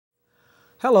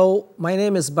Hello, my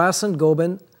name is Bassant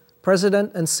Gobin,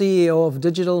 President and CEO of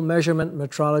Digital Measurement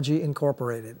Metrology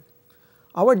Inc.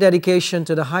 Our dedication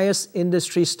to the highest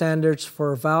industry standards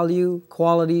for value,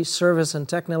 quality, service, and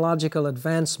technological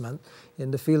advancement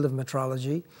in the field of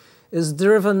metrology is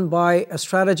driven by a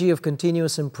strategy of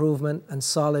continuous improvement and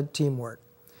solid teamwork.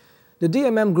 The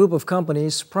DMM group of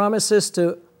companies promises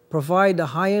to provide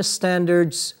the highest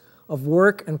standards of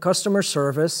work and customer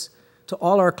service to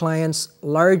all our clients,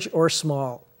 large or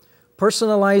small.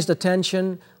 Personalized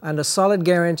attention and a solid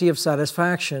guarantee of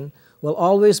satisfaction will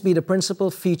always be the principal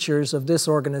features of this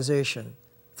organization.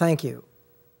 Thank you.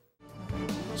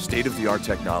 State-of-the-art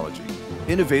technology,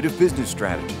 innovative business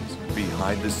strategies,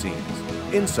 behind the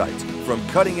scenes, insights from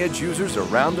cutting-edge users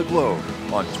around the globe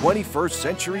on 21st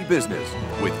Century Business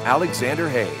with Alexander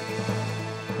Haig.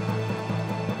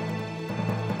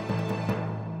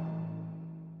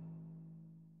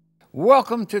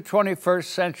 Welcome to 21st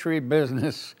Century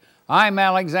Business. I'm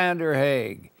Alexander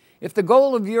Haig. If the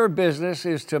goal of your business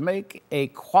is to make a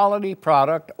quality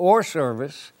product or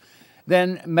service,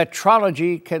 then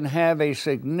metrology can have a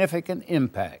significant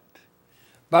impact.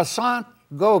 Bassant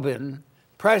Gobin,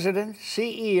 President,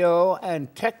 CEO,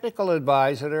 and Technical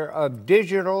Advisor of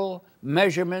Digital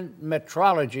Measurement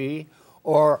Metrology,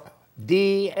 or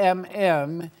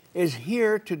DMM, is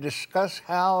here to discuss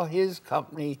how his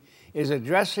company is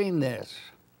addressing this.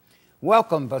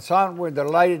 Welcome, Bassant. We're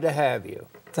delighted to have you.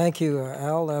 Thank you,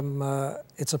 Al.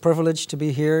 It's a privilege to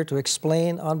be here to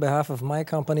explain on behalf of my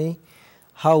company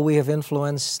how we have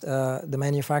influenced the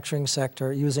manufacturing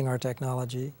sector using our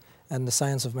technology and the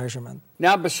science of measurement.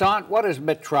 Now, Bassant, what is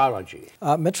metrology?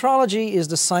 Metrology is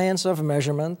the science of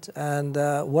measurement, and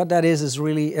what that is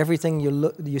really everything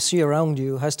you see around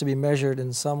you has to be measured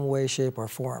in some way, shape, or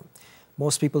form.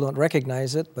 Most people don't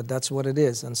recognize it, but that's what it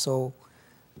is, and so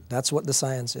that's what the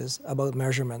science is about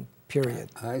measurement, period.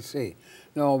 I see.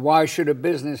 Now, why should a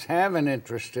business have an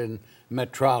interest in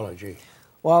metrology?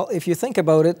 Well, if you think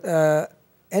about it,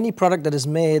 any product that is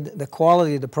made, the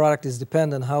quality of the product is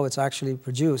dependent on how it's actually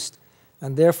produced,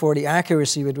 and therefore the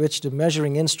accuracy with which the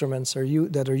measuring instruments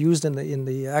that are used in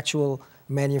the actual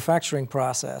manufacturing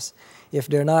process, if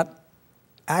they're not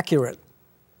accurate,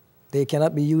 they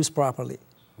cannot be used properly.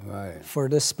 Right. For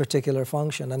this particular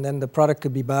function, and then the product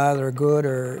could be bad or good,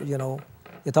 or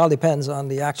it all depends on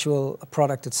the actual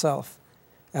product itself.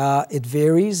 It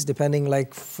varies depending,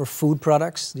 like for food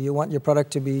products, do you want your product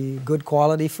to be good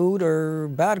quality food or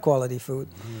bad quality food?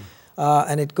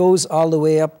 And it goes all the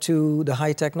way up to the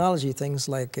high technology things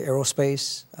like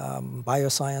aerospace,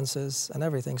 biosciences, and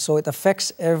everything. So it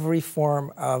affects every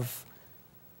form of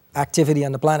activity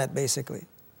on the planet, basically.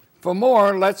 For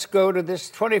more, let's go to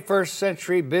this 21st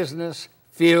Century Business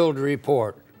Field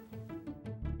Report.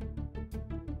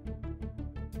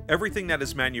 Everything that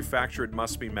is manufactured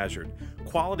must be measured.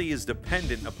 Quality is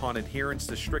dependent upon adherence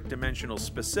to strict dimensional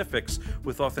specifics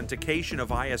with authentication of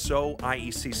ISO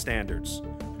IEC standards.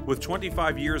 With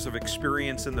 25 years of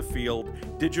experience in the field,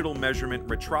 Digital Measurement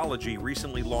Metrology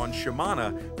recently launched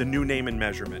Shimana, the new name in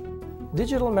measurement.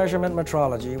 Digital Measurement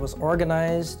Metrology was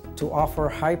organized to offer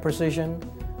high precision,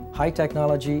 high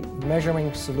technology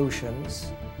measuring solutions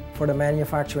for the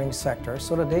manufacturing sector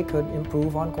so that they could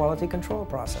improve on quality control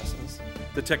processes.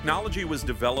 The technology was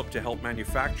developed to help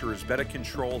manufacturers better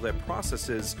control their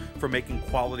processes for making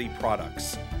quality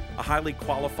products. A highly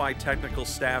qualified technical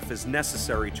staff is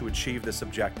necessary to achieve this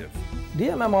objective.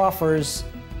 DMM offers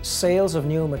sales of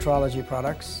new metrology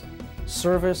products,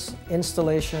 service,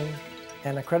 installation,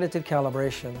 and accredited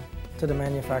calibration to the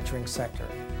manufacturing sector.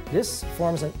 This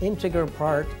forms an integral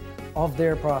part of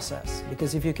their process,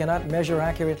 because if you cannot measure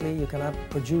accurately, you cannot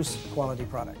produce quality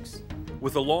products.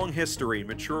 With a long history,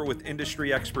 mature with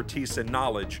industry expertise and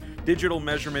knowledge, Digital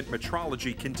Measurement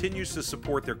Metrology continues to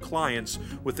support their clients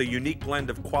with a unique blend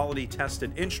of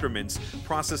quality-tested instruments,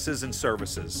 processes, and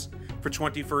services. For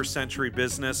 21st Century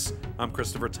Business, I'm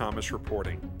Christopher Thomas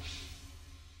reporting.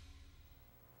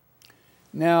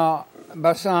 Now,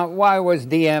 Bassant, why was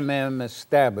DMM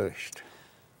established?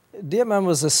 DMM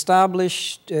was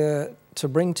established to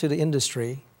bring to the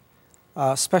industry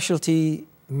specialty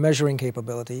measuring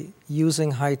capability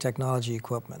using high technology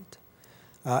equipment,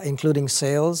 including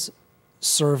sales,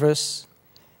 service,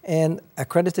 and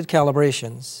accredited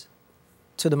calibrations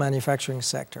to the manufacturing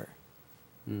sector.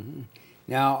 Mm-hmm.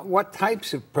 Now, what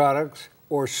types of products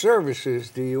or services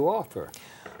do you offer?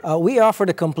 We offer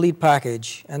the complete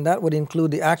package, and that would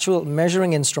include the actual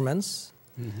measuring instruments,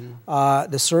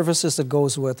 the services that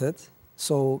goes with it,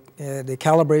 so the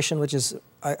calibration, which is,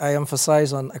 I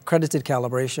emphasize on accredited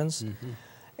calibrations,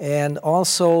 and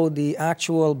also the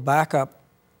actual backup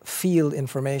field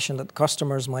information that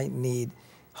customers might need,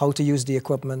 how to use the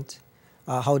equipment,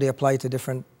 how they apply to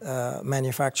different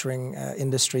manufacturing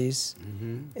industries,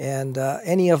 and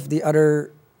any of the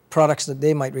other products that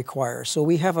they might require. So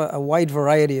we have a wide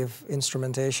variety of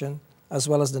instrumentation as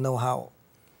well as the know-how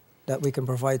that we can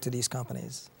provide to these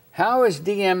companies. How is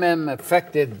DMM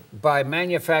affected by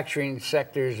manufacturing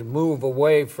sectors' move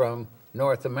away from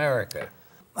North America?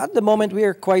 At the moment, we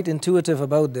are quite intuitive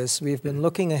about this. We've been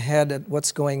looking ahead at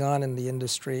what's going on in the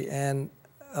industry, and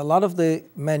a lot of the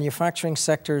manufacturing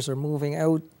sectors are moving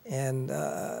out and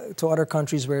to other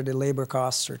countries where the labor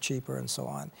costs are cheaper and so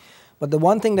on. But the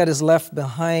one thing that is left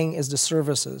behind is the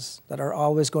services that are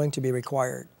always going to be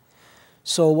required.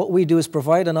 So what we do is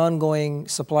provide an ongoing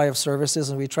supply of services,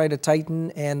 and we try to tighten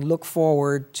and look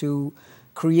forward to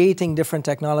creating different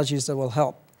technologies that will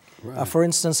help. Right. For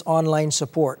instance, online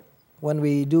support. When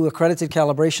we do accredited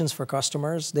calibrations for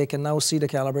customers, they can now see the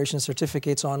calibration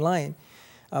certificates online.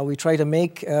 We try to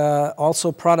make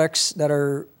also products that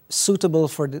are suitable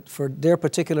for their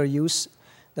particular use,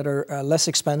 that are less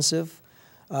expensive.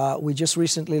 We just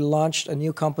recently launched a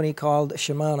new company called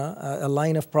Shimano, a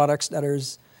line of products that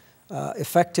is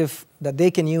effective, that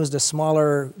they can use, the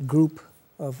smaller group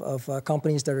of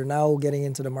companies that are now getting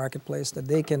into the marketplace, that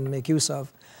they can make use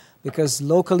of, because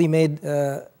locally made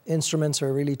instruments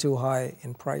are really too high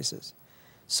in prices.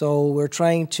 So we're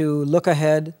trying to look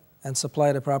ahead and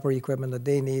supply the proper equipment that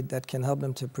they need that can help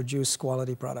them to produce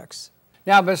quality products.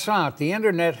 Now, Bassant, the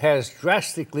internet has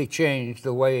drastically changed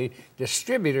the way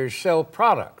distributors sell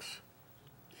products.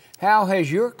 How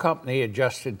has your company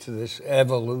adjusted to this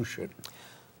evolution?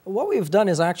 What we've done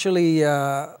is actually,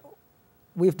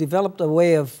 we've developed a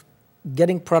way of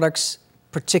getting products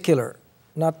particular,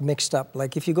 not mixed up.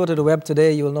 Like if you go to the web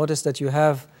today, you will notice that you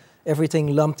have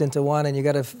everything lumped into one, and you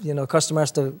got to,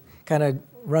 customers to kind of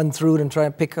run through it and try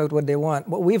and pick out what they want.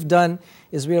 What we've done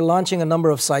is we are launching a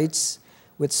number of sites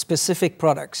with specific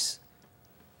products.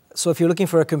 So if you're looking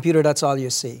for a computer, that's all you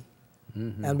see.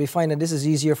 And we find that this is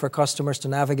easier for customers to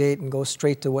navigate and go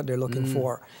straight to what they're looking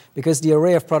for, because the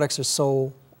array of products are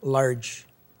so large.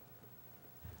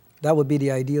 That would be the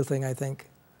ideal thing, I think.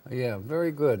 Yeah,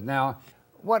 very good. Now,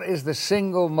 what is the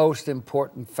single most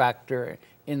important factor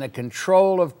in the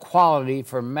control of quality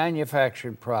for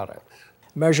manufactured products?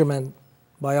 Measurement,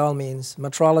 by all means.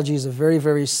 Metrology is a very,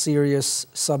 very serious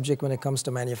subject when it comes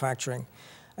to manufacturing.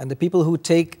 And the people who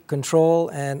take control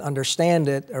and understand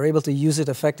it are able to use it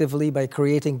effectively by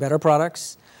creating better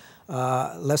products,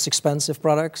 less expensive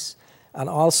products, and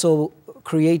also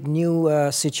create new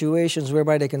situations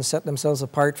whereby they can set themselves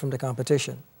apart from the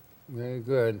competition. Very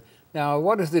good. Now,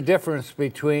 what is the difference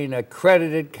between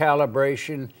accredited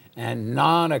calibration and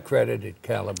non-accredited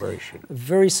calibration?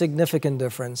 Very significant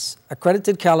difference.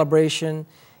 Accredited calibration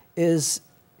is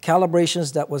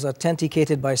calibrations that was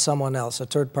authenticated by someone else, a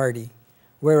third party,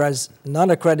 whereas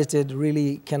non-accredited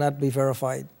really cannot be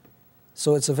verified.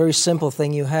 So it's a very simple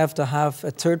thing. You have to have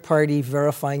a third party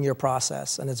verifying your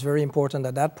process, and it's very important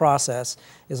that that process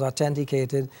is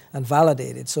authenticated and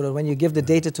validated, so that when you give the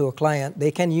data to a client,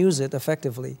 they can use it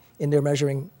effectively in their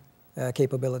measuring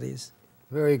capabilities.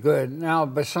 Very good. Now,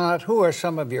 Bassant, who are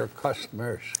some of your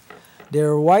customers?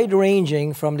 They're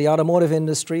wide-ranging from the automotive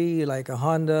industry, like a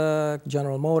Honda,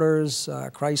 General Motors,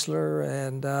 Chrysler,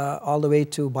 and all the way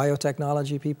to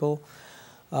biotechnology people,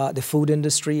 the food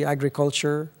industry,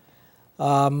 agriculture,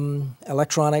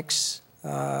 electronics,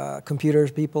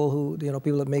 computers, people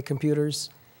that make computers,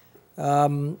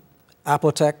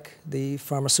 Apotech, the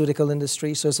pharmaceutical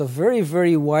industry. So it's a very,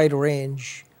 very wide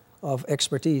range of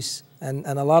expertise. And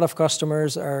a lot of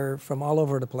customers are from all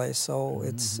over the place, so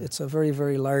it's a very,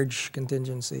 very large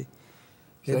contingency.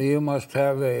 So you must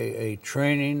have a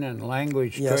training and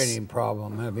language training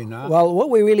problem, have you not? Well, what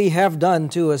we really have done,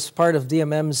 too, as part of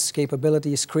DMM's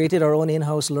capabilities, created our own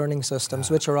in-house learning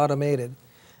systems, which are automated.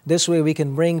 This way we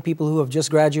can bring people who have just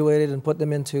graduated and put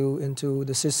them into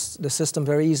the system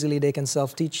very easily. They can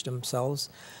self-teach themselves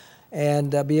and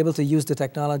be able to use the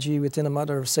technology within a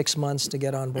matter of 6 months to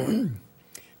get on board.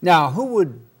 Now, who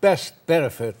would best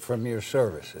benefit from your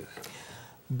services?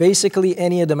 Basically,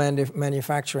 any of the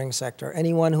manufacturing sector.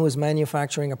 Anyone who is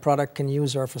manufacturing a product can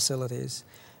use our facilities.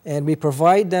 And we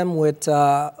provide them with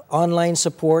online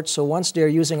support, so once they're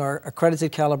using our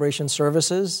accredited calibration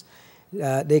services,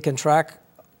 they can track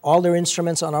all their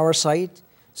instruments on our site.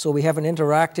 So we have an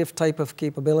interactive type of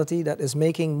capability that is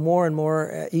making more and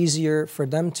more easier for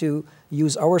them to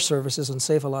use our services and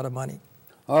save a lot of money.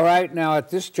 All right, now at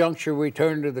this juncture, we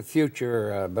turn to the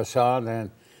future, Bassant,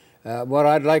 and what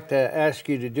I'd like to ask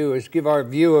you to do is give our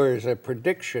viewers a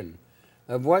prediction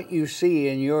of what you see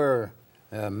in your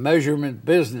measurement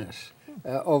business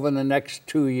over the next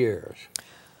 2 years?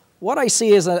 What I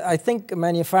see is I think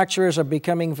manufacturers are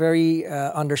becoming very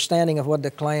understanding of what the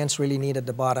clients really need at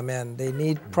the bottom end. They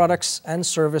need products and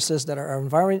services that are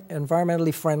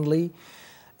environmentally friendly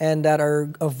and that are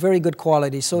of very good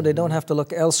quality, so they don't have to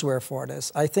look elsewhere for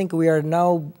this. I think we are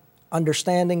now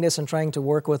understanding this and trying to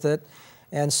work with it.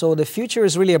 And so the future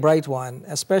is really a bright one,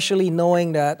 especially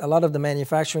knowing that a lot of the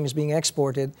manufacturing is being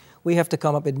exported. We have to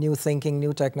come up with new thinking,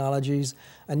 new technologies,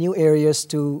 and new areas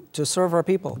to serve our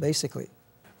people, basically.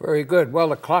 Very good. Well,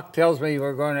 the clock tells me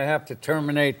we're going to have to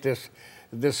terminate this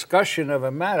discussion of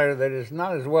a matter that is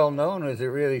not as well known as it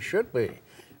really should be.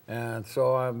 And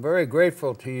so I'm very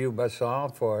grateful to you,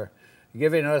 Bassant, for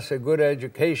giving us a good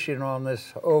education on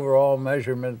this overall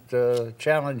measurement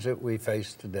challenge that we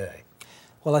face today.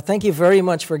 Well, I thank you very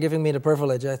much for giving me the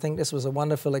privilege. I think this was a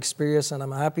wonderful experience, and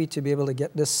I'm happy to be able to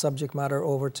get this subject matter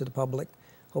over to the public.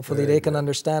 Hopefully they can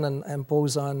understand and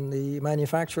impose on the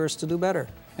manufacturers to do better.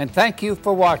 And thank you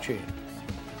for watching.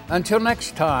 Until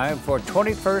next time, for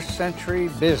 21st Century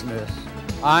Business,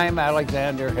 I'm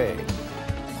Alexander Haig.